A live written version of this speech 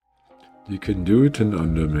You can do it in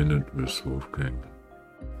under a minute with Wolfgang.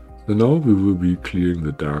 So now we will be clearing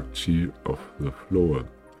the dark chi of the floor.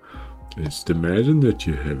 Just imagine that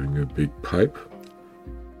you're having a big pipe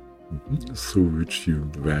through which you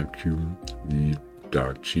vacuum the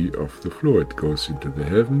dark chi of the floor. It goes into the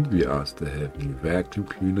heaven. We ask the heavenly vacuum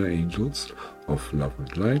cleaner angels of love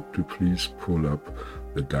and light to please pull up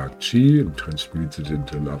the dark chi and transmute it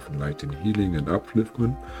into love and light and healing and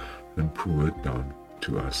upliftment and pour it down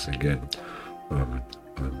to us again. Amen,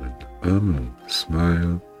 amen, amen.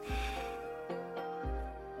 Smile.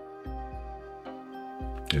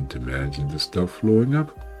 And imagine the stuff flowing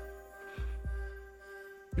up.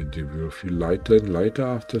 And you will feel lighter and lighter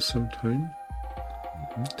after some time,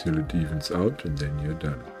 till it evens out, and then you're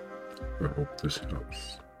done. I hope this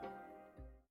helps.